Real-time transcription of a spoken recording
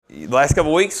The last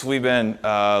couple weeks, we've been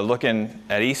looking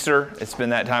at Easter. It's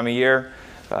been that time of year.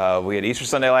 We had Easter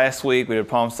Sunday last week. We did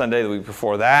Palm Sunday the week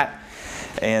before that.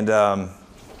 And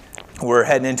we're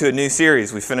heading into a new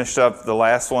series. We finished up the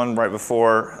last one right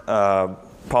before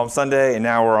Palm Sunday, and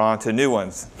now we're on to new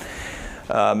ones.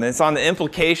 And it's on the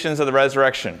implications of the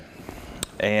resurrection.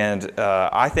 And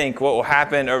I think what will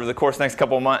happen over the course of the next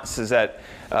couple of months is that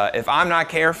if I'm not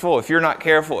careful, if you're not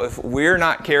careful, if we're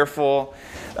not careful,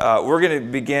 we're going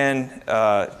to begin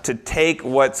to take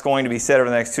what's going to be said over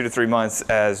the next 2 to 3 months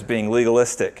as being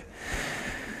legalistic.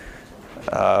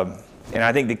 And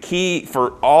I think the key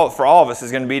for all of us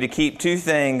is going to be to keep two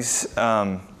things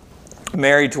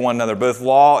married to one another, both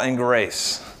law and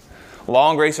grace. Law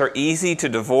and grace are easy to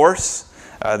divorce.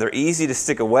 They're easy to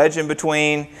stick a wedge in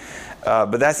between,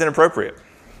 but that's inappropriate.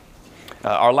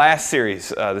 Our last series,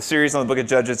 the series on the book of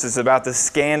Judges, is about the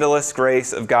scandalous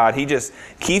grace of God. He just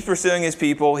keeps pursuing His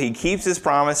people. He keeps His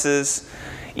promises,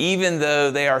 even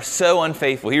though they are so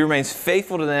unfaithful. He remains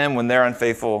faithful to them when they're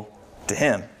unfaithful to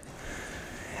Him.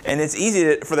 And it's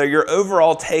easy for your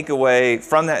overall takeaway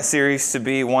from that series to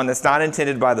be one that's not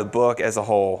intended by the book as a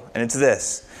whole. And it's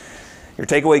this. Your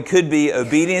takeaway could be,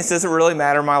 obedience doesn't really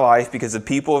matter in my life because the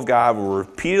people of God were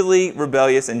repeatedly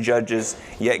rebellious and judges,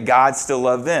 yet God still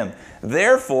loved them.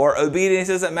 Therefore, obedience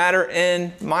doesn't matter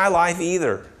in my life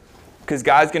either because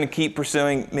God's going to keep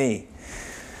pursuing me.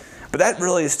 But that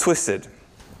really is twisted.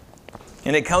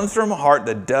 And it comes from a heart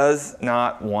that does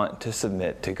not want to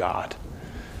submit to God.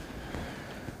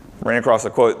 Ran across a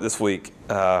quote this week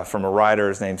from a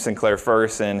writer named Sinclair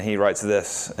Ferguson. He writes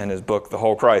this in his book, The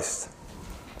Whole Christ.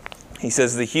 He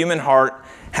says, the human heart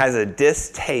has a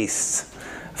distaste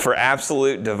for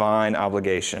absolute divine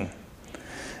obligation.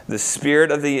 The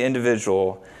spirit of the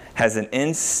individual has an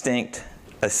instinct,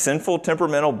 a sinful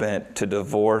temperamental bent to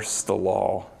divorce the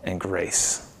law and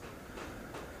grace.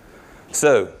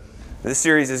 So, this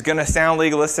series is going to sound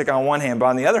legalistic on one hand, but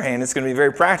on the other hand, it's going to be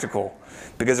very practical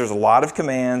because there's a lot of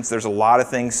commands, there's a lot of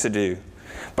things to do.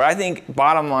 But I think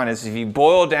bottom line is if you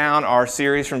boil down our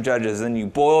series from Judges and you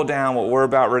boil down what we're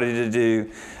about ready to do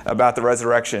about the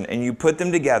resurrection and you put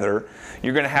them together,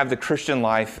 you're going to have the Christian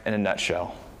life in a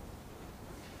nutshell.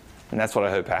 And that's what I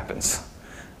hope happens.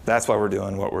 That's why we're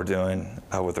doing what we're doing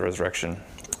with the resurrection.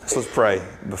 So let's pray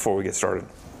before we get started.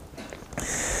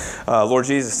 Lord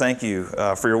Jesus, thank you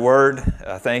for your word.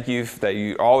 Thank you that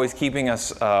you're always keeping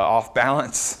us off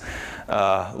balance.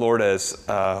 Lord, as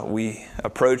we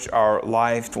approach our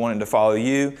life wanting to follow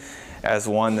you as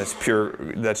one that's pure,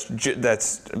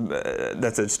 that's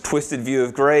a twisted view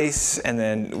of grace, and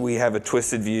then we have a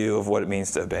twisted view of what it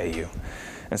means to obey you.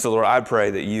 And so, Lord, I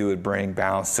pray that you would bring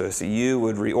balance to us, that you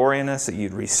would reorient us, that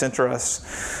you'd recenter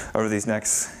us over these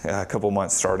next couple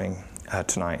months starting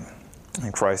tonight.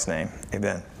 In Christ's name,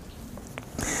 amen.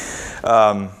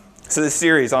 So this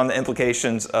series on the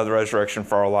implications of the resurrection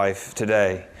for our life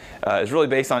today is really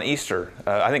based on Easter.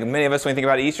 I think many of us, when we think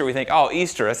about Easter, we think, oh,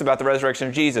 Easter, that's about the resurrection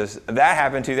of Jesus. That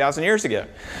happened 2,000 years ago.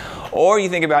 Or you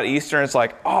think about Easter and it's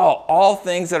like, oh, all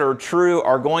things that are true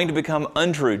are going to become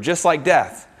untrue, just like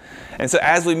death. And so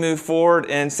as we move forward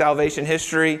in salvation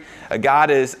history, God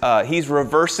He's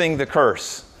reversing the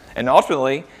curse. And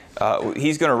ultimately,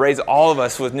 He's going to raise all of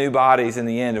us with new bodies in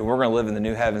the end, and we're going to live in the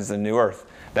new heavens and new earth.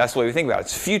 That's the way we think about it.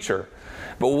 It's future.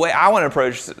 But the way I want to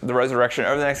approach the resurrection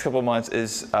over the next couple of months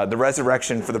is the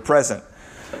resurrection for the present.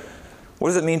 What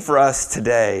does it mean for us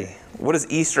today? What does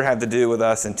Easter have to do with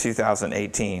us in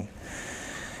 2018?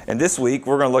 And this week,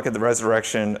 we're going to look at the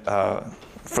resurrection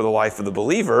for the life of the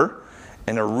believer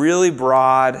in a really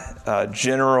broad,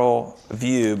 general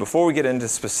view before we get into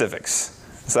specifics.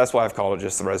 So that's why I've called it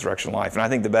just the resurrection life. And I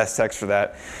think the best text for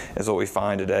that is what we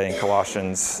find today in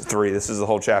Colossians 3. This is the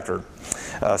whole chapter.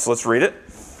 So let's read it,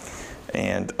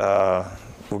 and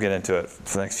we'll get into it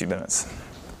for the next few minutes.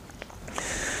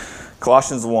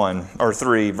 Colossians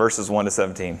 3, verses 1 to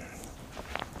 17.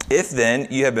 If then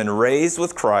you have been raised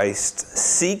with Christ,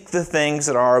 seek the things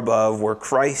that are above, where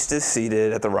Christ is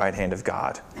seated at the right hand of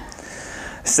God.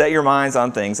 Set your minds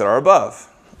on things that are above,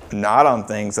 not on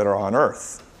things that are on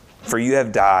earth. For you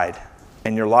have died,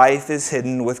 and your life is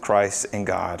hidden with Christ in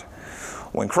God.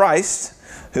 When Christ,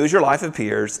 who is your life,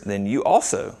 appears, then you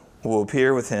also will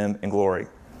appear with Him in glory.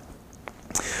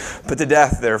 Put to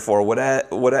death, therefore,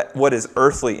 what is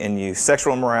earthly in you: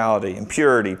 sexual immorality,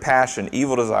 impurity, passion,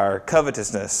 evil desire,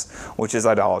 covetousness, which is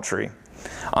idolatry.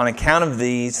 On account of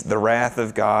these, the wrath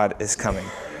of God is coming.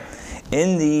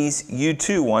 In these you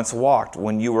too once walked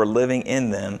when you were living in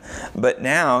them, but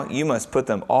now you must put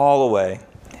them all away: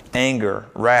 anger,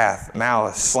 wrath,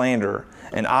 malice, slander,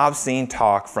 and obscene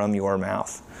talk from your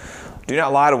mouth. Do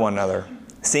not lie to one another,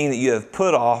 seeing that you have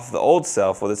put off the old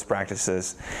self with its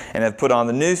practices and have put on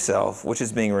the new self, which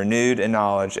is being renewed in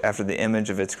knowledge after the image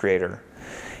of its creator.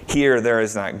 Here there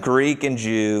is not Greek and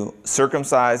Jew,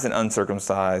 circumcised and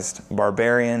uncircumcised,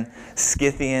 barbarian,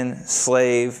 Scythian,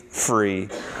 slave, free,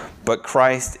 but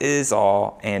Christ is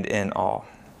all and in all.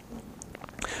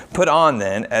 Put on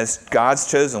then, as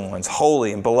God's chosen ones,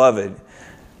 holy and beloved,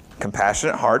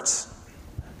 compassionate hearts,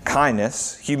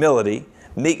 kindness, humility,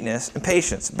 meekness, and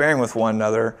patience, bearing with one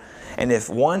another, and if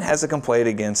one has a complaint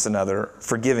against another,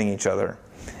 forgiving each other,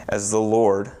 as the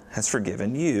Lord has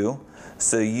forgiven you,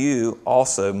 so you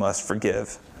also must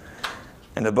forgive.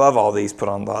 And above all these, put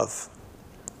on love,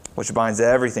 which binds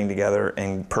everything together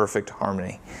in perfect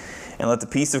harmony. And let the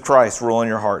peace of Christ rule in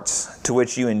your hearts, to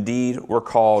which you indeed were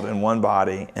called in one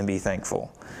body, and be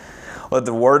thankful. Let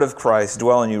the word of Christ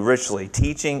dwell in you richly,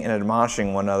 teaching and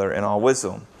admonishing one another in all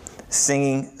wisdom,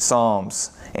 singing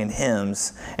psalms and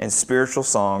hymns and spiritual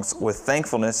songs with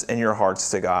thankfulness in your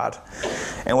hearts to God.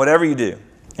 And whatever you do,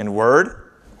 in word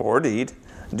or deed,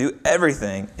 do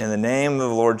everything in the name of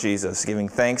the Lord Jesus, giving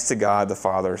thanks to God the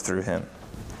Father through him.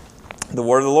 The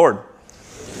word of the Lord.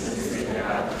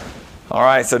 All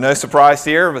right, so no surprise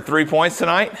here, but 3 points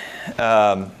tonight.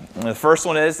 The first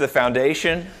one is the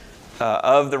foundation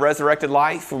of the resurrected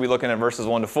life. We'll be looking at verses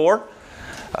 1 to 4.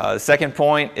 The second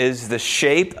point is the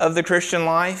shape of the Christian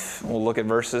life. We'll look at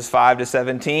verses 5 to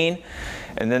 17.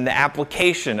 And then the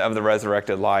application of the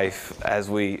resurrected life as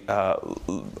we,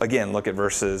 again, look at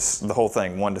the whole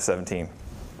thing, 1 to 17.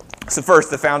 So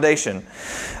first, the foundation.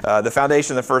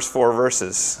 The first 4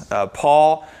 verses.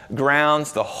 Paul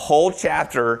grounds the whole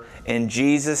chapter in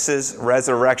Jesus'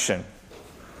 resurrection.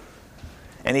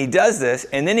 And he does this,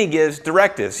 and then he gives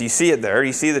directives. You see it there.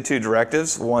 You see the 2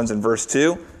 directives. One's in verse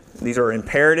 2. These are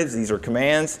imperatives. These are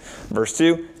commands. Verse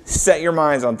 2, set your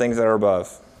minds on things that are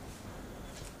above.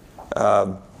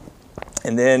 And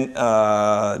then,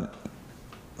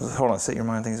 set your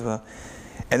mind on things above.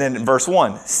 And then in verse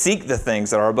 1, seek the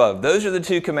things that are above. Those are the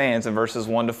 2 commands in verses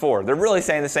 1 to 4. They're really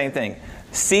saying the same thing.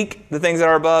 Seek the things that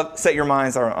are above, set your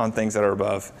minds on things that are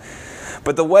above.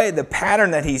 But the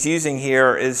pattern that he's using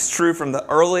here is true from the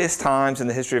earliest times in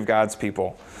the history of God's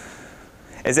people.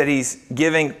 Is that he's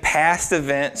giving past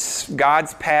events,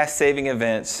 God's past saving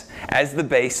events, as the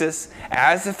basis,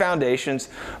 as the foundations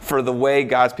for the way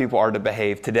God's people are to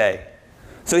behave today.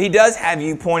 So he does have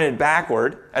you pointed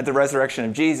backward at the resurrection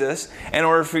of Jesus in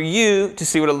order for you to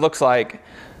see what it looks like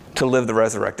to live the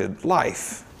resurrected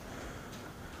life.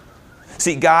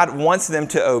 See, God wants them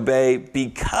to obey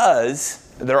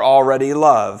because they're already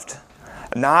loved,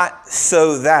 not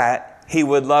so that he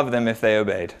would love them if they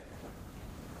obeyed.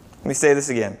 Let me say this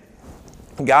again.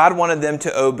 God wanted them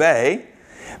to obey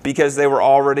because they were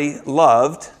already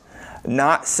loved,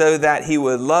 not so that he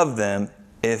would love them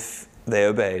if they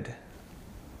obeyed.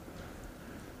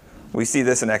 We see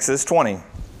this in Exodus 20.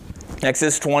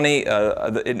 Exodus 20,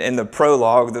 in the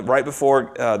prologue, right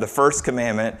before the first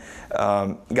commandment,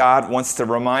 God wants to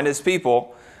remind his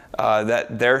people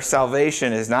that their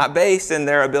salvation is not based in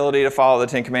their ability to follow the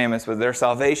 10 Commandments, but their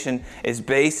salvation is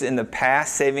based in the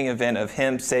past saving event of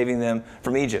him saving them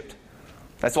from Egypt.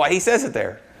 That's why he says it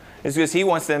there. It's because he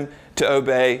wants them to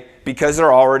obey because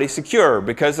they're already secure,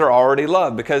 because they're already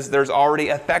loved, because there's already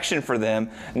affection for them,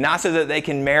 not so that they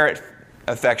can merit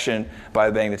affection by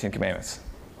obeying the 10 Commandments.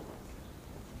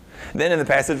 Then in the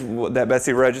passage that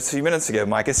Betsy read just a few minutes ago,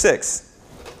 Micah 6.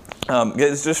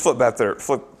 Just flip back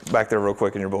there real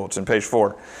quick in your bulletin, page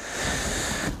 4.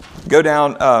 Go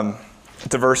down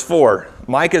to verse 4.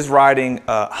 Micah is writing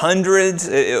hundreds,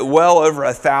 well over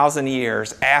 1,000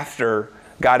 years after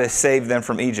God has saved them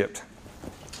from Egypt.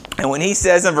 And when he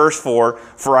says in verse 4,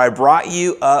 "For I brought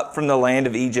you up from the land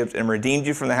of Egypt and redeemed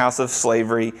you from the house of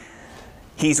slavery,"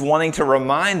 he's wanting to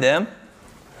remind them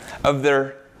of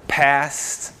their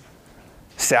past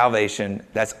salvation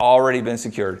that's already been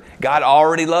secured. God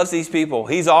already loves these people.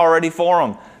 He's already for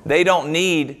them. They don't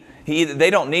need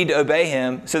to obey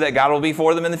him so that God will be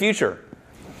for them in the future.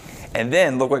 And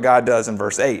then look what God does in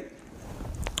verse 8.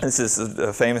 This is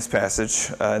a famous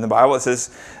passage in the Bible. It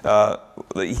says,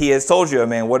 he has told you, O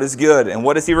man, what is good and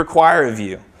what does he require of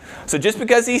you? So just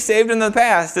because he saved in the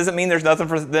past doesn't mean there's nothing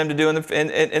for them to do in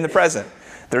the present.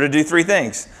 They're to do 3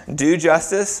 things: do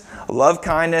justice, love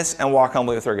kindness, and walk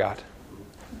humbly with their God.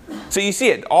 So you see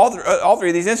it, all 3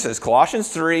 of these instances, Colossians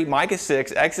 3, Micah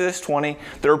 6, Exodus 20,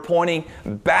 they're pointing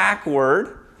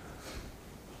backward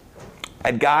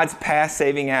at God's past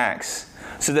saving acts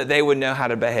so that they would know how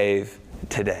to behave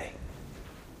today.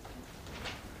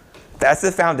 That's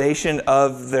the foundation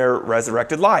of their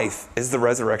resurrected life, is the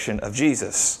resurrection of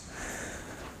Jesus.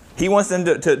 He wants them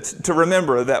to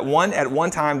remember that at one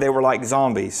time they were like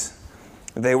zombies.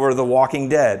 They were the walking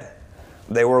dead.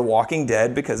 They were walking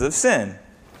dead because of sin.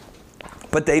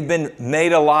 But they've been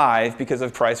made alive because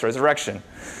of Christ's resurrection.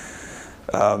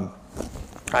 I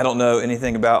don't know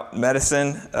anything about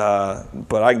medicine,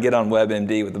 but I can get on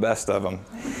WebMD with the best of them.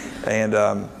 And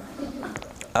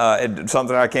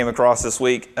something I came across this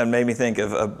week and made me think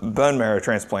of a bone marrow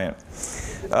transplant.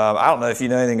 I don't know if you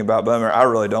know anything about bone marrow. I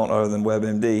really don't, other than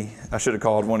WebMD. I should have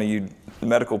called one of you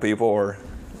medical people or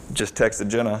just texted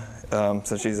Jenna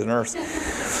since she's a nurse.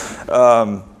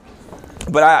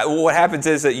 But what happens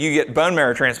is that you get bone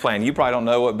marrow transplant. You probably don't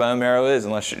know what bone marrow is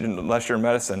unless you're in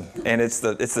medicine. And it's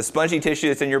the spongy tissue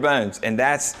that's in your bones. And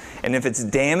if it's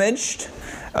damaged,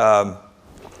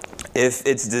 if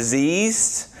it's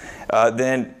diseased,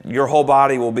 then your whole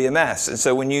body will be a mess. And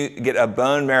so when you get a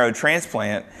bone marrow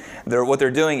transplant, what they're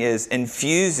doing is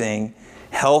infusing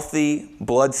healthy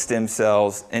blood stem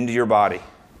cells into your body.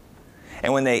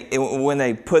 And when they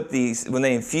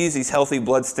infuse these healthy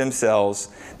blood stem cells,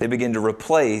 they begin to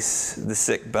replace the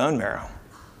sick bone marrow.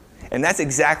 And that's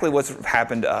exactly what's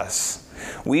happened to us.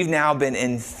 We've now been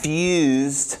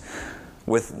infused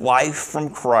with life from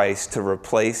Christ to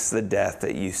replace the death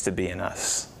that used to be in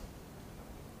us.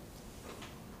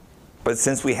 But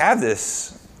since we have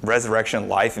this resurrection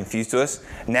life infused to us,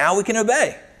 now we can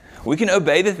obey. We can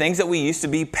obey the things that we used to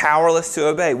be powerless to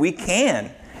obey. We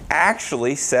can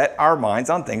actually set our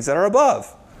minds on things that are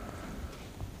above.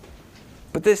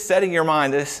 But this setting your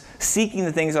mind, this seeking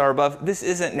the things that are above, this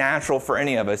isn't natural for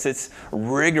any of us. It's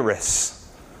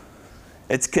rigorous.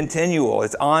 It's continual.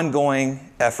 It's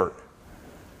ongoing effort.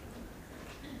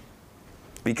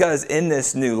 Because in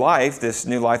this new life that's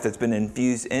been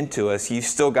infused into us, you've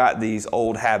still got these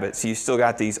old habits. You've still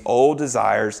got these old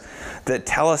desires that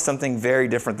tell us something very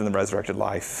different than the resurrected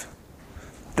life.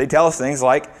 They tell us things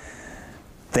like,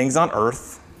 things on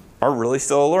earth are really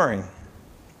still alluring.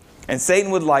 And Satan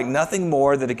would like nothing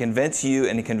more than to convince you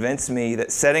and to convince me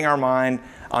that setting our mind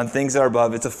on things that are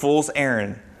above, it's a fool's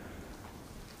errand.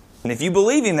 And if you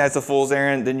believe him that's a fool's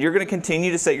errand, then you're going to continue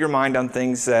to set your mind on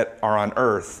things that are on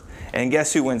earth. And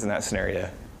guess who wins in that scenario?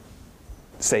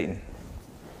 Satan.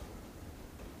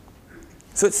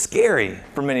 So it's scary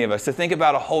for many of us to think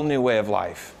about a whole new way of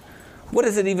life. What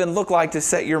does it even look like to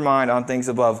set your mind on things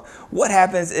above? What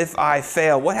happens if I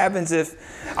fail? What happens if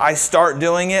I start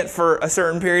doing it for a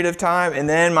certain period of time and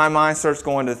then my mind starts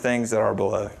going to things that are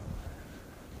below?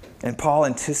 And Paul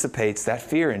anticipates that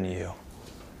fear in you.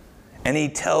 And he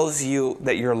tells you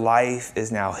that your life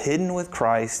is now hidden with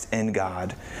Christ in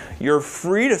God. You're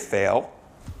free to fail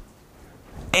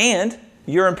and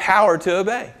you're empowered to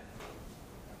obey.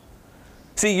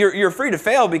 See, you're free to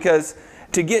fail because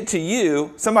to get to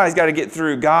you, somebody's got to get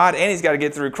through God and he's got to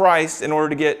get through Christ in order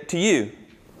to get to you.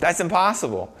 That's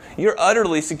impossible. You're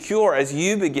utterly secure as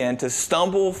you begin to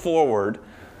stumble forward,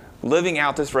 living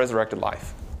out this resurrected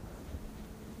life.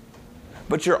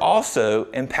 But you're also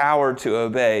empowered to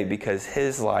obey because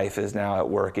his life is now at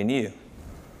work in you.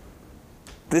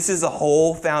 This is the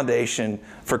whole foundation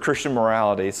for Christian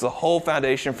morality. It's the whole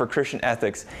foundation for Christian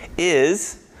ethics,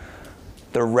 is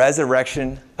the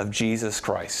resurrection of Jesus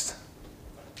Christ.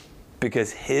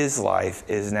 Because his life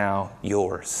is now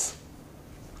yours.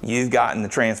 You've gotten the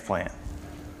transplant.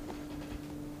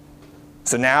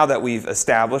 So now that we've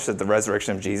established that the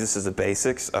resurrection of Jesus is the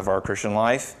basics of our Christian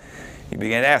life, you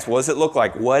begin to ask, what does it look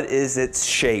like? What is its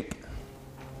shape?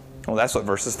 Well, that's what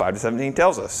verses 5 to 17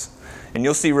 tells us. And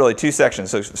you'll see really two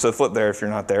sections. So flip there if you're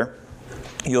not there.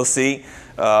 You'll see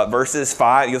verses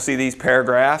 5. You'll see these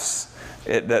paragraphs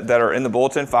that are in the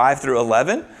bulletin, 5 through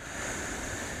 11.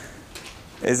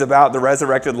 Is about the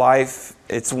resurrected life.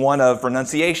 It's one of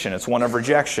renunciation. It's one of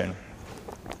rejection.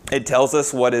 It tells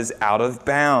us what is out of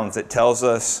bounds. It tells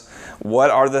us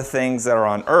what are the things that are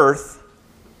on earth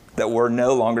that we're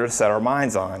no longer to set our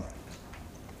minds on.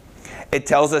 It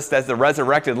tells us that the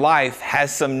resurrected life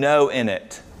has some no in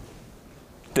it.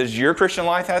 Does your Christian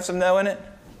life have some no in it?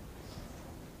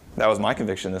 That was my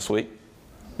conviction this week.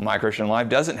 My Christian life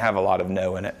doesn't have a lot of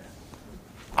no in it.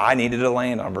 I needed to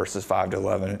land on verses 5 to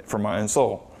 11 for my own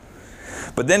soul.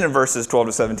 But then in verses 12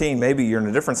 to 17, maybe you're in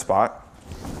a different spot.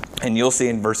 And you'll see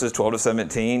in verses 12 to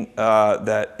 17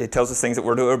 that it tells us things that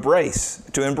we're to embrace,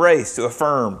 to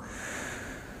affirm.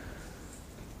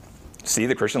 See,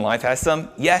 the Christian life has some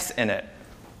yes in it.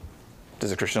 Does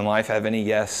the Christian life have any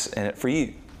yes in it for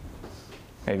you?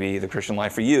 Maybe the Christian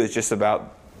life for you is just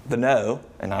about the no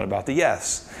and not about the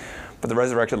yes. But the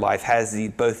resurrected life has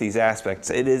both these aspects.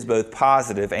 It is both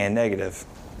positive and negative.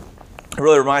 It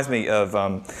really reminds me of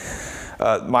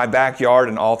my backyard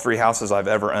and all 3 houses I've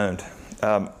ever owned.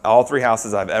 All 3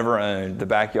 houses I've ever owned, the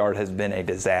backyard has been a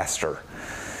disaster.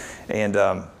 And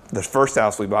the first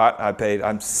house we bought,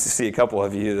 I see a couple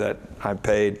of you that I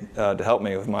paid to help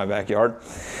me with my backyard.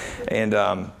 And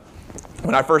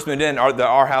when I first moved in,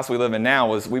 our house we live in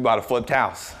now we bought a flipped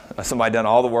house. Somebody done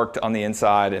all the work on the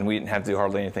inside, and we didn't have to do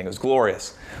hardly anything. It was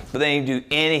glorious. But they didn't do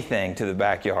anything to the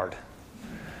backyard.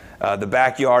 The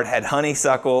backyard had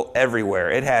honeysuckle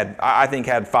everywhere. It had, I think,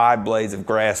 5 blades of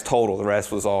grass total. The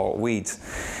rest was all weeds.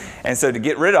 And so to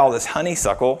get rid of all this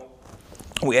honeysuckle,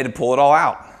 we had to pull it all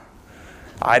out.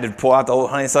 I had to pull out the old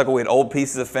honeysuckle. We had old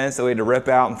pieces of fence that we had to rip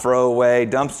out and throw away.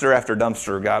 Dumpster after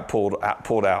dumpster got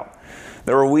pulled out.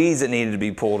 There were weeds that needed to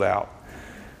be pulled out.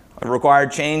 It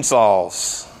required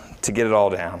chainsaws to get it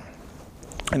all down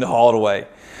and to haul it away.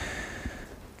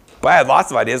 But I had lots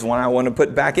of ideas when I wanted to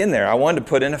put back in there. I wanted to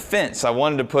put in a fence. I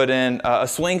wanted to put in a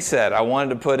swing set. I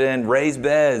wanted to put in raised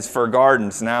beds for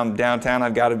gardens. Now I'm downtown,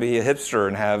 I've got to be a hipster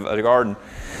and have a garden.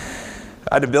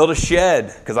 I had to build a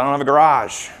shed because I don't have a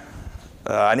garage.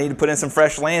 I need to put in some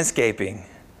fresh landscaping.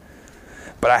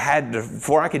 But I had to,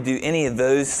 before I could do any of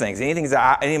those things, any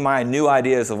of my new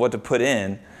ideas of what to put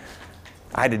in,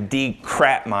 I had to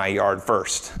decrap my yard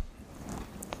first.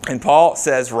 And Paul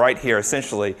says right here,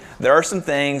 essentially, there are some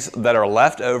things that are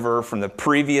left over from the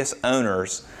previous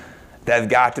owners that have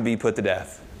got to be put to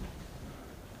death.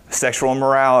 Sexual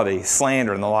immorality,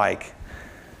 slander, and the like.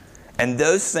 And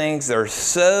those things are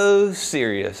so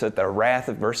serious that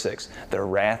verse 6, the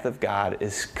wrath of God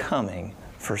is coming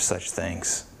for such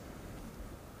things.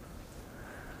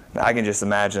 Now, I can just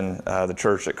imagine the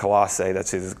church at Colossae,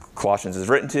 that's who the Colossians is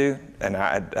written to. And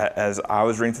as I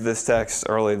was reading through this text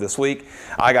earlier this week,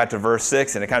 I got to verse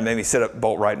 6 and it kind of made me sit up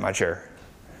bolt right in my chair.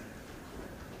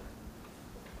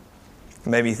 It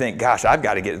made me think, gosh, I've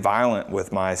got to get violent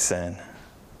with my sin.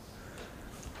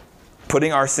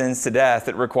 Putting our sins to death,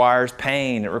 it requires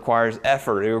pain, it requires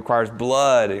effort, it requires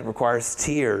blood, it requires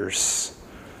tears.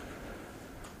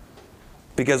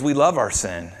 Because we love our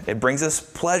sin. It brings us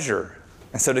pleasure.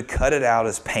 And so to cut it out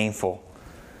is painful.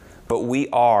 But we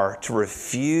are to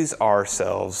refuse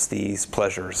ourselves these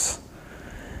pleasures.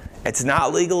 It's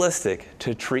not legalistic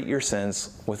to treat your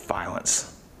sins with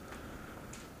violence.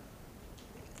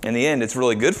 In the end, it's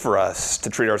really good for us to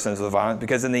treat our sins with violence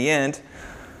because in the end,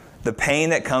 the pain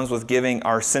that comes with giving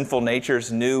our sinful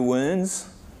natures new wounds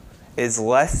is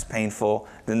less painful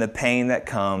than the pain that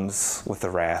comes with the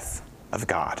wrath of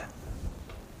God.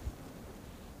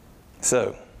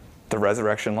 So, the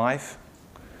resurrection life,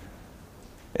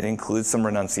 it includes some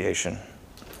renunciation,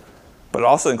 but it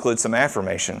also includes some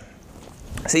affirmation.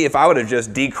 See, if I would have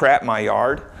just decrapped my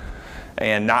yard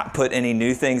and not put any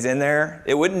new things in there,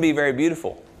 it wouldn't be very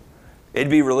beautiful. It'd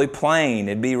be really plain.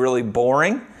 It'd be really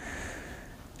boring.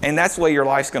 And that's the way your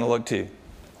life's going to look too.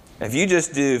 If you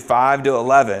just do 5 to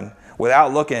 11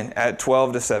 without looking at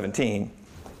 12 to 17,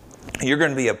 you're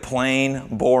going to be a plain,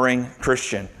 boring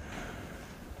Christian.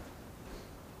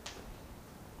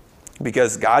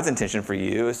 Because God's intention for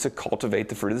you is to cultivate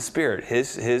the fruit of the Spirit.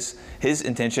 His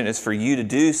intention is for you to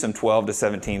do some 12 to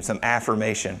 17, some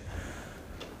affirmation.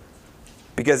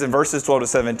 Because in verses 12 to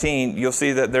 17, you'll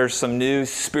see that there's some new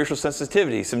spiritual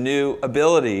sensitivity, some new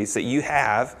abilities that you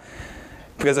have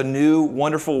because a new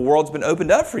wonderful world's been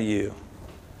opened up for you.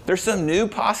 There's some new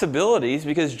possibilities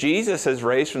because Jesus has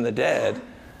raised from the dead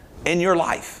in your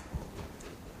life.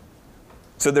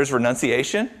 So there's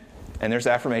renunciation. And there's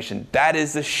affirmation. That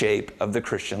is the shape of the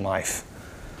Christian life.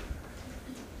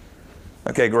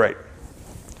 Okay, great.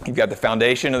 You've got the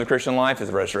foundation of the Christian life is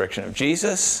the resurrection of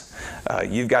Jesus.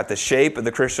 You've got the shape of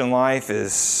the Christian life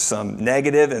is some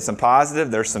negative and some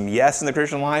positive. There's some yes in the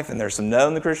Christian life and there's some no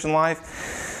in the Christian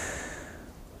life.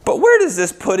 But where does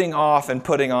this putting off and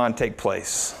putting on take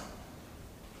place?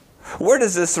 Where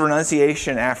does this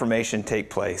renunciation affirmation take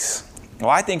place?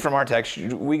 Well, I think from our text,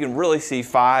 we can really see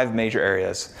 5 major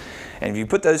areas. And if you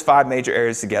put those 5 major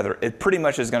areas together, it pretty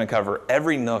much is going to cover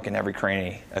every nook and every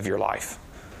cranny of your life.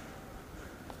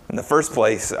 In the first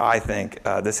place, I think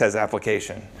this has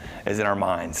application, is in our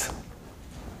minds.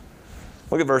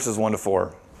 Look at verses 1 to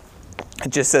 4. It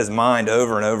just says mind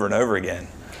over and over and over again.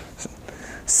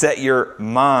 Set your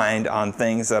mind on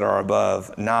things that are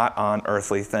above, not on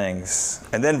earthly things.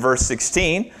 And then verse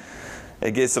 16,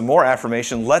 it gives some more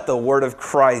affirmation. Let the word of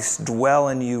Christ dwell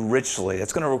in you richly.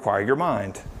 It's going to require your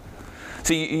mind.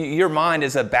 So your mind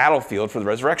is a battlefield for the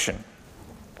resurrection.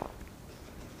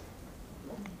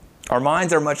 Our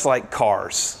minds are much like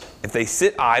cars. If they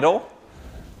sit idle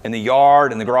in the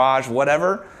yard, in the garage,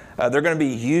 whatever, they're going to be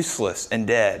useless and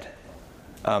dead.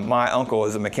 My uncle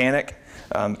is a mechanic.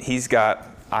 He's got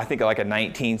I think like a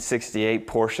 1968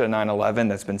 Porsche 911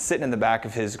 that's been sitting in the back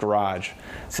of his garage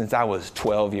since I was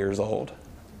 12 years old.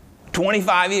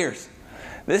 25 years.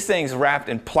 This thing's wrapped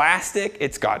in plastic.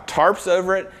 It's got tarps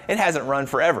over it. It hasn't run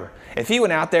forever. If he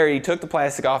went out there, he took the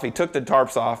plastic off, he took the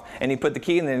tarps off, and he put the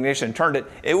key in the ignition and turned it,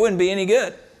 it wouldn't be any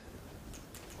good.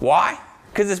 Why?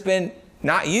 Because it's been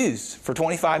not used for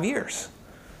 25 years.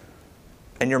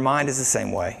 And your mind is the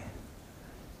same way.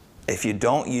 If you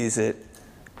don't use it,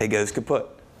 it goes kaput.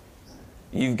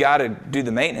 You've got to do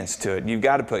the maintenance to it. You've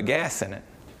got to put gas in it.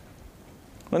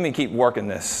 Let me keep working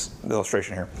this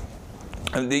illustration here.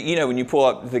 You know, when you pull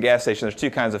up the gas station, there's two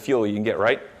kinds of fuel you can get,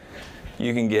 right?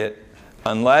 You can get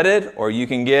unleaded or you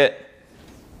can get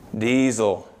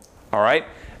diesel. All right?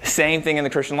 Same thing in the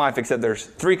Christian life, except there's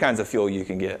three kinds of fuel you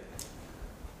can get.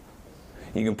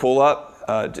 You can pull up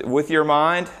with your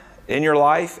mind in your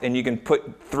life, and you can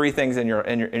put three things in your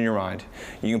mind.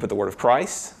 You can put the Word of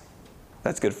Christ.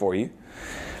 That's good for you.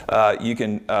 You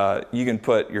can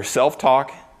put your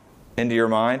self-talk into your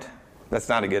mind. That's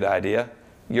not a good idea.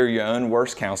 You're your own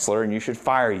worst counselor, and you should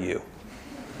fire you.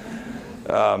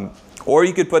 Or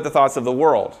you could put the thoughts of the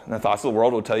world. And the thoughts of the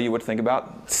world will tell you what to think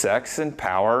about sex and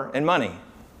power and money.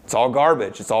 It's all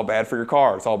garbage. It's all bad for your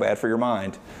car. It's all bad for your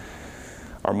mind.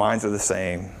 Our minds are the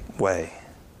same way.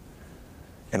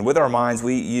 And with our minds,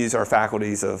 we use our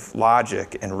faculties of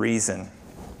logic and reason.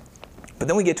 But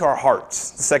then we get to our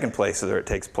hearts, the second place where it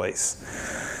takes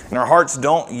place. And our hearts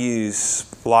don't use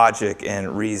logic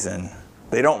and reason.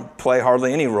 They don't play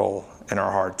hardly any role in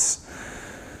our hearts.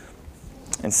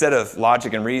 Instead of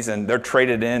logic and reason, they're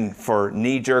traded in for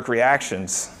knee-jerk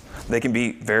reactions. They can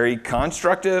be very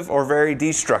constructive or very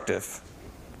destructive.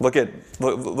 Look at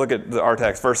our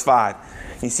text, verse 5.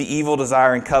 You see evil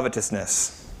desire and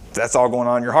covetousness. That's all going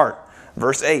on in your heart.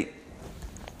 Verse 8,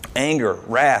 anger,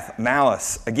 wrath,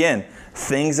 malice. Again,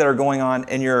 things that are going on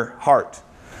in your heart.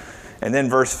 And then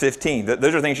verse 15,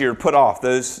 those are things you're to put off,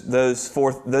 those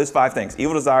five things.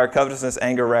 Evil desire, covetousness,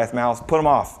 anger, wrath, malice, put them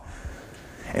off.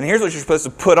 And here's what you're supposed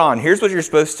to put on. Here's what you're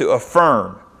supposed to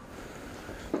affirm.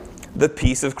 The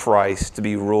peace of Christ to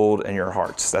be ruled in your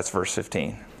hearts. That's verse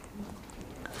 15.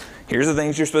 Here's the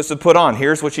things you're supposed to put on.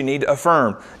 Here's what you need to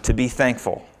affirm. To be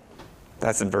thankful.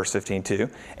 That's in verse 15 too.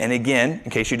 And again,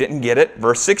 in case you didn't get it,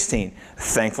 verse 16.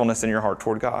 Thankfulness in your heart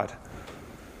toward God.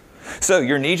 So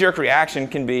your knee-jerk reaction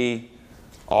can be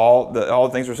all the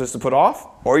things we're supposed to put off.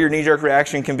 Or your knee-jerk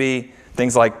reaction can be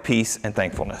things like peace and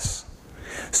thankfulness.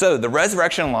 So the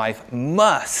resurrection life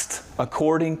must,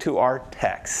 according to our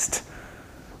text,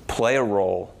 play a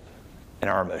role in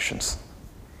our emotions.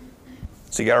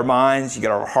 So you got our minds, you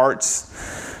got our hearts.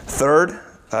 Third,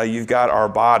 you've got our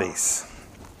bodies.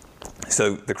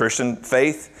 So the Christian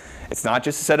faith, it's not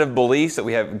just a set of beliefs that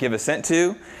we give assent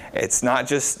to. It's not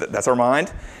just, that's our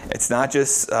mind. It's not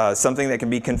just something that can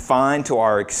be confined to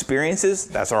our experiences.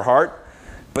 That's our heart.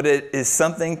 But it is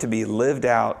something to be lived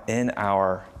out in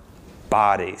our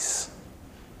bodies.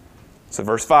 So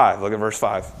verse 5, look at verse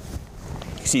 5.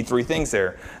 You see three things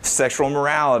there. Sexual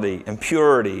morality,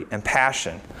 impurity, and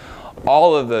passion.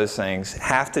 All of those things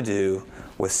have to do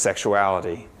with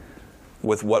sexuality,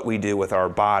 with what we do with our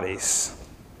bodies.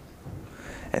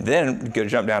 And then, go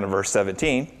jump down to verse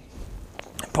 17.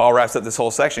 Paul wraps up this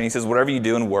whole section. He says, whatever you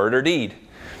do in word or deed.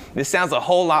 This sounds a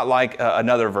whole lot like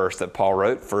another verse that Paul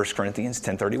wrote, 1 Corinthians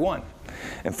 10:31.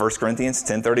 In 1 Corinthians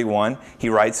 10:31, he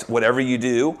writes, whatever you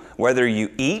do, whether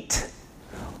you eat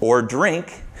or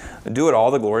drink, do it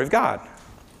all the glory of God.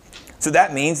 So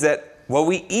that means that what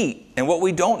we eat and what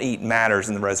we don't eat matters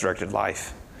in the resurrected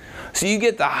life. So you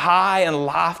get the high and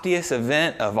loftiest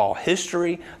event of all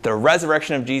history, the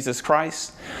resurrection of Jesus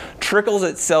Christ, trickles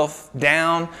itself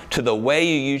down to the way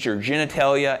you use your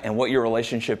genitalia and what your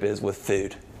relationship is with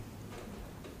food.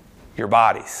 Your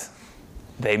bodies,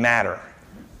 they matter.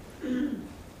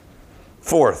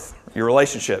 Fourth, your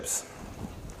relationships.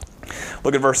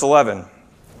 Look at verse 11.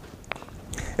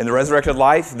 In the resurrected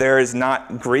life, there is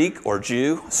not Greek or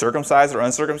Jew, circumcised or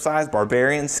uncircumcised,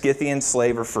 barbarian, Scythian,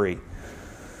 slave or free.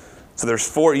 So there's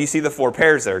four, you see the four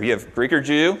pairs there. You have Greek or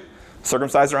Jew,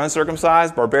 circumcised or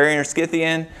uncircumcised, barbarian or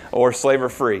Scythian, or slave or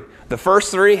free. The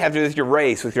first three have to do with your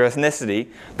race, with your ethnicity.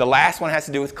 The last one has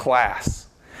to do with class.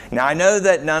 Now I know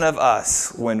that none of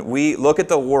us, when we look at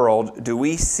the world, do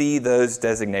we see those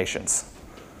designations.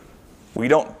 We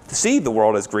don't see the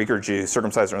world as Greek or Jew,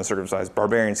 circumcised or uncircumcised,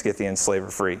 barbarian, Scythian, slave or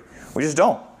free. We just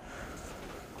don't.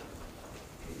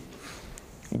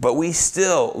 But we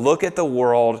still look at the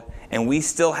world and we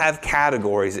still have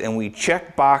categories and we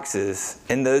check boxes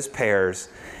in those pairs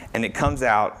and it comes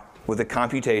out with a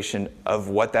computation of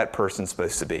what that person's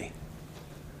supposed to be.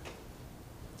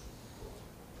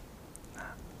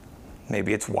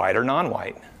 Maybe it's white or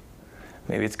non-white.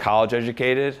 Maybe it's college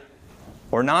educated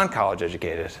or non-college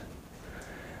educated.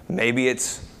 Maybe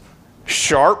it's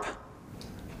sharp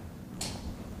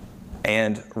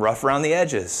and rough around the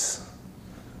edges.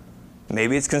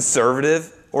 Maybe it's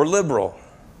conservative or liberal.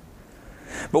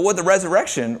 But what the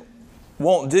resurrection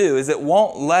won't do is it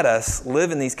won't let us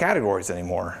live in these categories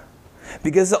anymore.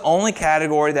 Because the only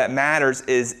category that matters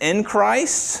is in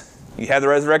Christ, you have the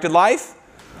resurrected life,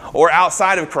 or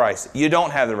outside of Christ, you don't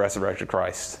have the resurrected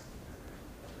Christ.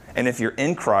 And if you're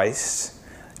in Christ,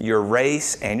 your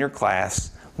race and your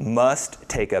class must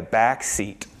take a back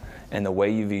seat in the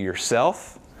way you view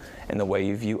yourself and the way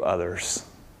you view others.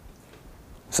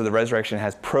 So the resurrection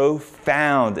has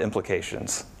profound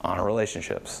implications on our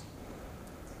relationships.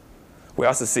 We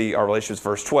also see our relationships,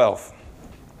 verse 12.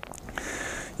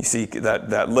 You see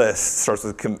that list starts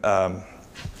with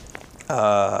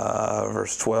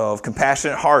verse 12.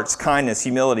 Compassionate hearts, kindness,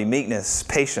 humility, meekness,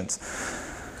 patience.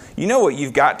 You know what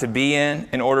you've got to be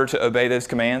in order to obey those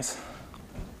commands?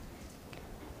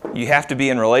 You have to be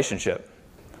in relationship.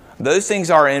 Those things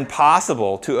are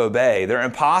impossible to obey. They're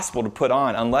impossible to put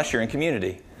on unless you're in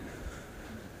community.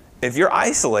 If you're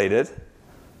isolated,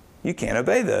 you can't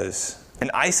obey those.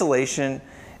 And isolation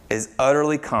is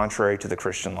utterly contrary to the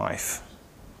Christian life.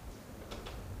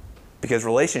 Because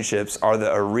relationships are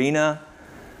the arena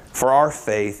for our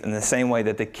faith in the same way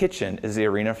that the kitchen is the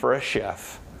arena for a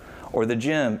chef, or the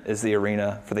gym is the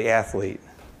arena for the athlete.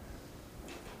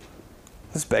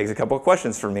 This begs a couple of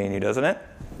questions for me and you, doesn't it?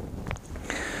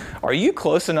 Are you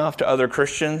close enough to other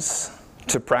Christians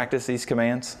to practice these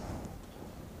commands?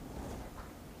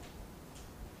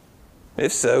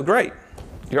 If so, great.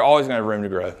 You're always going to have room to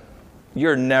grow.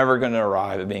 You're never going to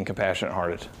arrive at being compassionate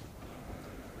hearted.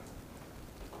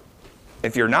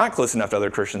 If you're not close enough to other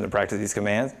Christians to practice these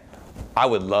commands, I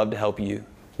would love to help you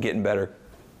get in better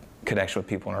connection with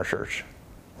people in our church.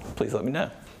 Please let me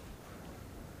know.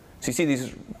 So you see,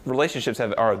 these relationships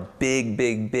are a big,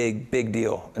 big, big, big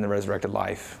deal in the resurrected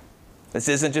life. This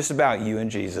isn't just about you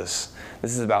and Jesus.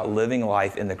 This is about living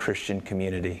life in the Christian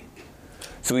community.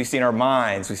 So we've seen our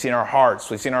minds, we've seen our hearts,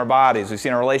 we've seen our bodies, we've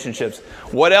seen our relationships.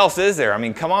 What else is there? I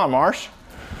mean, come on, Marsh.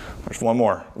 There's one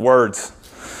more. Words.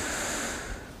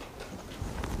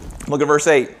 Look at verse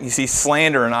 8. You see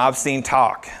slander and obscene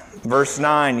talk. Verse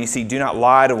 9, you see do not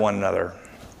lie to one another.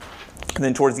 And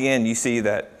then towards the end, you see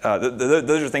that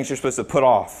those are things you're supposed to put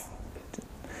off.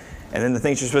 And then the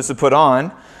things you're supposed to put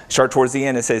on, start towards the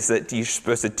end, it says that you're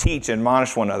supposed to teach and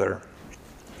admonish one another.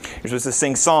 You're supposed to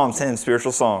sing psalms, hymns,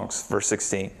 spiritual songs, verse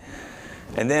 16.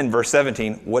 And then verse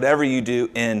 17, whatever you do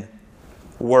in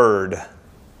word.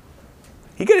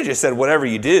 He could have just said whatever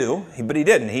you do, but he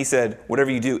didn't. He said whatever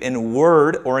you do in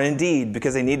word or in deed,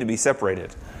 because they need to be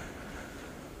separated.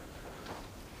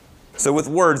 So with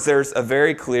words, there's a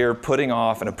very clear putting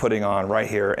off and a putting on right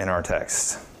here in our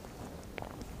text.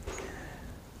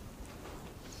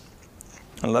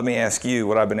 And let me ask you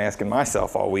what I've been asking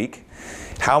myself all week.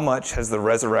 How much has the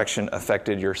resurrection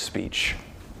affected your speech?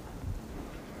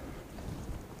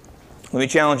 Let me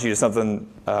challenge you to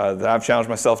something that I've challenged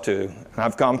myself to.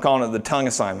 I'm calling it the tongue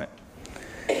assignment.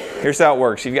 Here's how it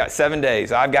works. You've got 7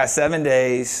 days. I've got 7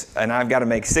 days, and I've got to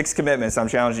make 6 commitments. I'm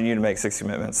challenging you to make 6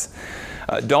 commitments.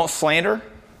 Don't slander.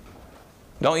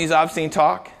 Don't use obscene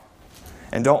talk.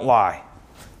 And don't lie.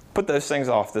 Put those things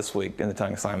off this week in the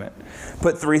tongue assignment.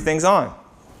 Put 3 things on.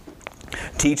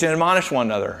 Teach and admonish one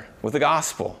another with the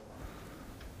gospel.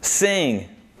 Sing.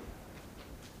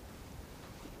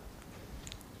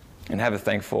 And have a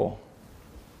thankful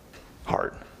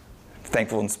heart.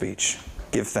 Thankful in speech.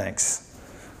 Give thanks.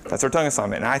 That's our tongue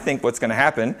assignment. And I think what's going to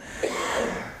happen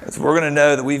is we're going to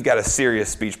know that we've got a serious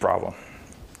speech problem.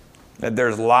 That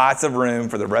there's lots of room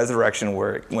for the resurrection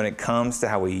when it comes to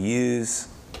how we use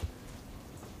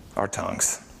our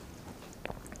tongues.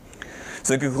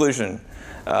 So in conclusion,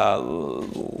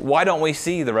 why don't we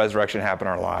see the resurrection happen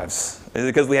in our lives? Is it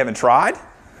because we haven't tried?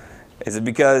 Is it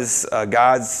because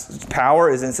God's power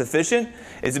is insufficient?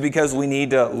 Is it because we need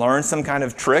to learn some kind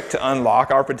of trick to unlock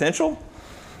our potential?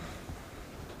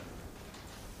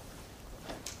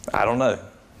 I don't know.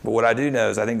 But what I do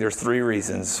know is I think there's 3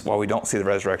 reasons why we don't see the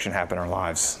resurrection happen in our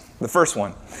lives. The first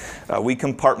one, we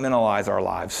compartmentalize our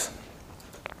lives.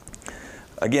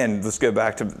 Again, let's go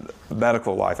back to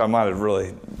medical life. I might have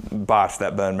really botched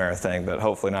that bone marrow thing, but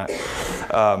hopefully not.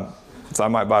 So I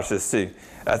might botch this too.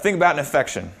 Think about an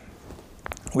infection.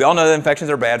 We all know that infections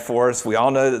are bad for us. We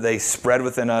all know that they spread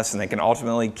within us and they can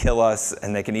ultimately kill us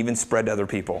and they can even spread to other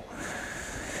people.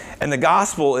 And the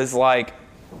gospel is like,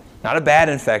 not a bad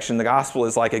infection, the gospel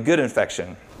is like a good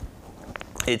infection.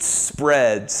 It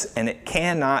spreads and it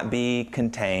cannot be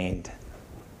contained.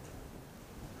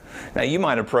 Now, you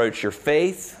might approach your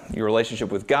faith, your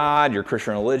relationship with God, your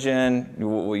Christian religion,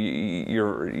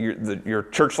 your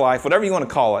church life, whatever you want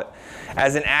to call it,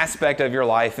 as an aspect of your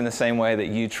life in the same way that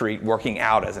you treat working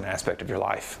out as an aspect of your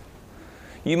life.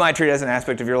 You might treat it as an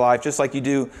aspect of your life just like you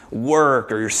do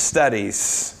work or your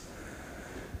studies.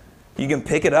 You can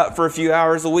pick it up for a few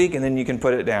hours a week and then you can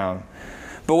put it down.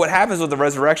 But what happens with the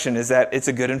resurrection is that it's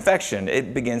a good infection.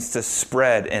 It begins to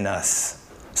spread in us.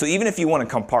 So even if you want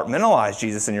to compartmentalize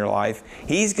Jesus in your life,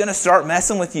 He's going to start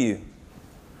messing with you.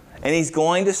 And He's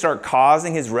going to start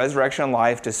causing His resurrection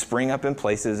life to spring up in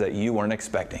places that you weren't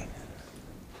expecting.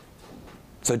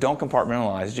 So don't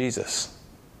compartmentalize Jesus.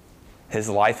 His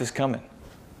life is coming.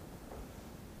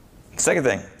 Second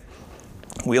thing,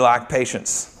 we lack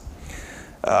patience.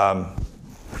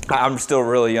 I'm still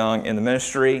really young in the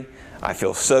ministry. I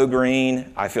feel so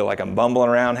green. I feel like I'm bumbling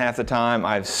around half the time.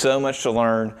 I have so much to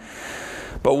learn.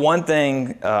 But one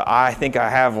thing I think I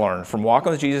have learned from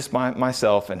walking with Jesus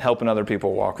myself and helping other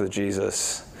people walk with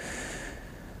Jesus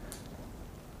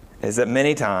is that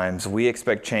many times we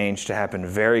expect change to happen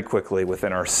very quickly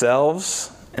within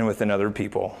ourselves and within other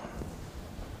people.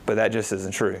 But that just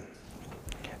isn't true.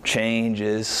 Change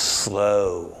is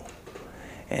slow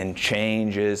and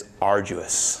change is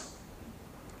arduous.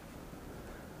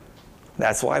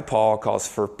 That's why Paul calls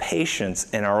for patience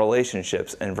in our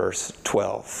relationships in verse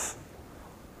 12.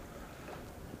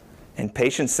 And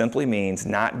patience simply means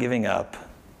not giving up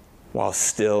while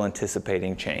still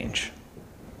anticipating change.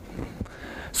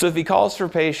 So if he calls for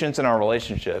patience in our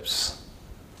relationships,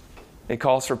 it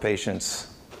calls for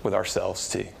patience with ourselves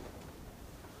too.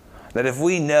 That if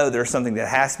we know there's something that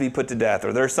has to be put to death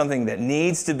or there's something that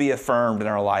needs to be affirmed in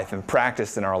our life and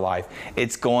practiced in our life,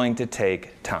 it's going to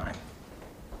take time.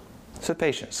 So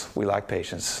patience. We lack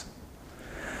patience.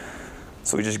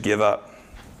 So we just give up.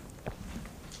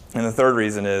 And the third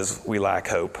reason is we lack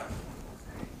hope.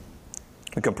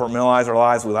 We compartmentalize our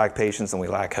lives, we lack patience, and we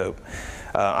lack hope.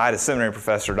 I had a seminary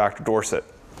professor, Dr. Dorsett.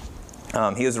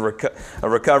 He was a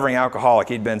recovering alcoholic.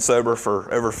 He'd been sober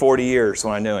for over 40 years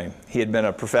when I knew him. He had been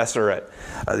a professor at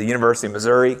the University of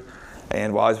Missouri.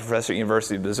 And while I was a professor at the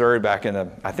University of Missouri back in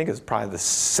I think it was probably the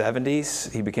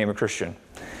 70s, he became a Christian.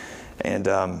 And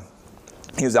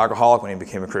he was alcoholic when he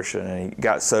became a Christian, and he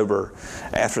got sober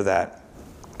after that.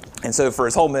 And so for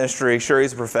his whole ministry, sure,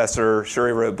 he's a professor, sure,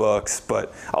 he wrote books,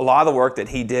 but a lot of the work that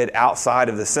he did outside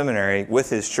of the seminary with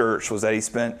his church was that he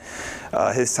spent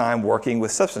his time working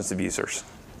with substance abusers.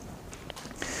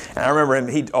 And I remember him,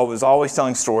 he was always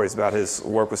telling stories about his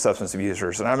work with substance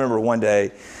abusers. And I remember one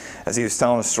day, as he was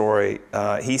telling a story,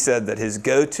 he said that his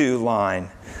go-to line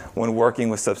when working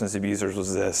with substance abusers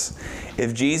was this: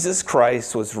 if Jesus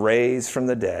Christ was raised from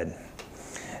the dead,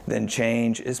 then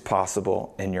change is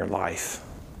possible in your life.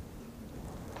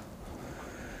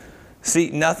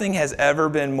 See, nothing has ever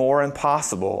been more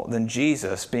impossible than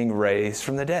Jesus being raised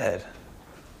from the dead.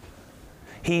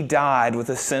 He died with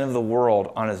the sin of the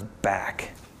world on his back.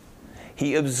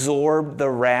 He absorbed the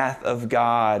wrath of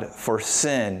God for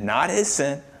sin, not his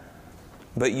sin,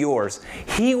 but yours.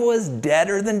 He was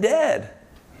deader than dead.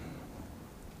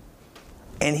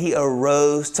 And he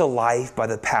arose to life by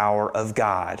the power of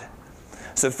God.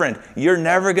 So friend, you're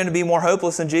never going to be more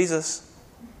hopeless than Jesus.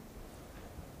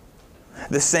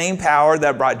 The same power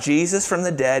that brought Jesus from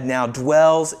the dead now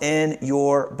dwells in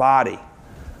your body.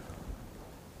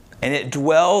 And it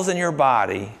dwells in your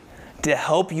body to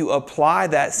help you apply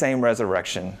that same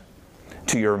resurrection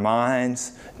to your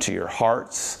minds, to your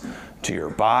hearts, to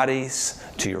your bodies,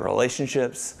 to your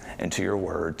relationships, and to your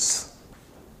words.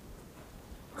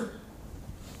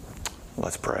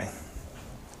 Let's pray.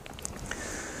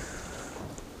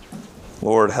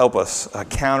 Lord, help us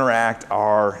counteract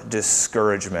our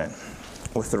discouragement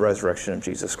with the resurrection of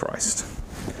Jesus Christ.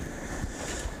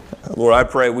 Lord, I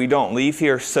pray we don't leave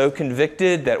here so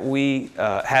convicted that we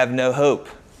have no hope.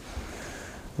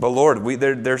 But Lord,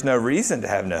 there's no reason to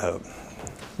have no hope,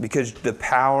 because the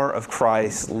power of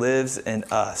Christ lives in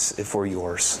us if we're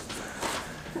yours.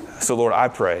 So Lord, I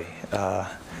pray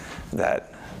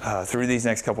that through these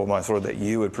next couple of months, Lord, that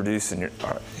you would produce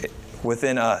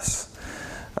within us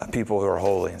people who are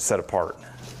holy and set apart,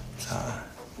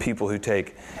 people who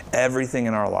take everything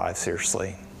in our lives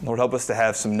seriously. Lord, help us to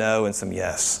have some no and some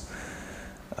yes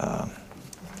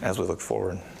as we look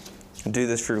forward. And do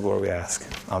this for your glory, we ask.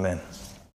 Amen.